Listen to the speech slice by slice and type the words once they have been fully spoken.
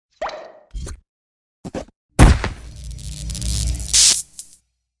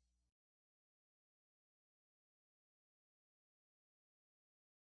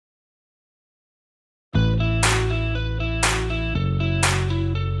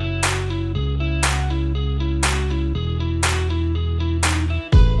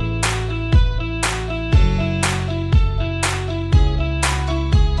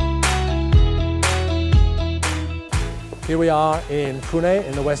Here we are in Pune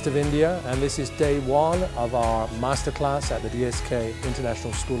in the west of India, and this is day one of our masterclass at the DSK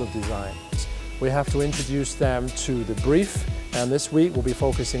International School of Design. We have to introduce them to the brief, and this week we'll be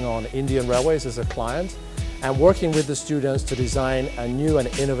focusing on Indian Railways as a client and working with the students to design a new and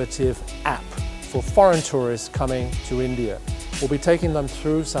innovative app for foreign tourists coming to India. We'll be taking them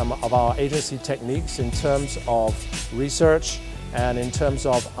through some of our agency techniques in terms of research and in terms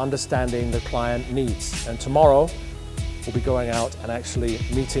of understanding the client needs. And tomorrow, we'll be going out and actually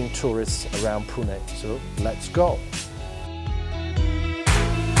meeting tourists around Pune. So let's go.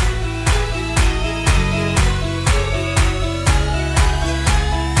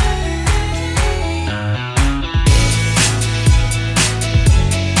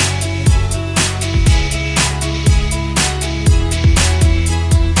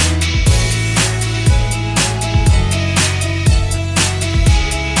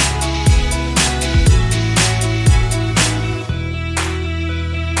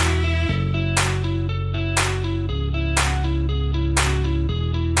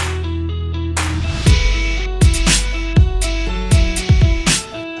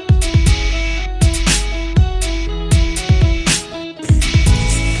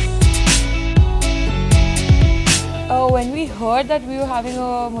 When we heard that we were having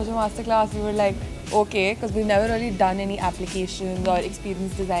a Mojo Masterclass, we were like, okay, because we've never really done any applications or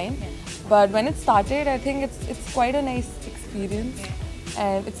experience design. But when it started, I think it's quite a nice experience.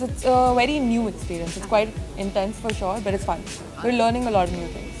 And it's a very new experience. It's quite intense for sure, but it's fun. We're learning a lot of new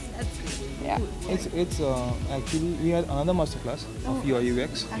things. That's good. Yeah. It's actually, we had another masterclass of UI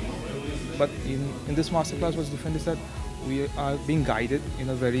UX. But in this masterclass, what's different is that we are being guided in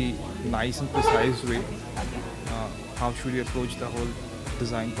a very nice and precise way. How should we approach the whole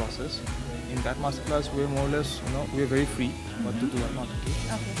design process? In that masterclass, we're more or less, we're very free what to do and not to do.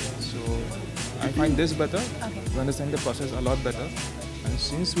 So I find this better. We understand the process a lot better. And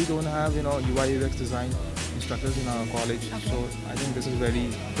since we don't have, UI UX design instructors in our college, so I think this is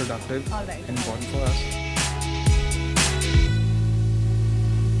very productive and important for us.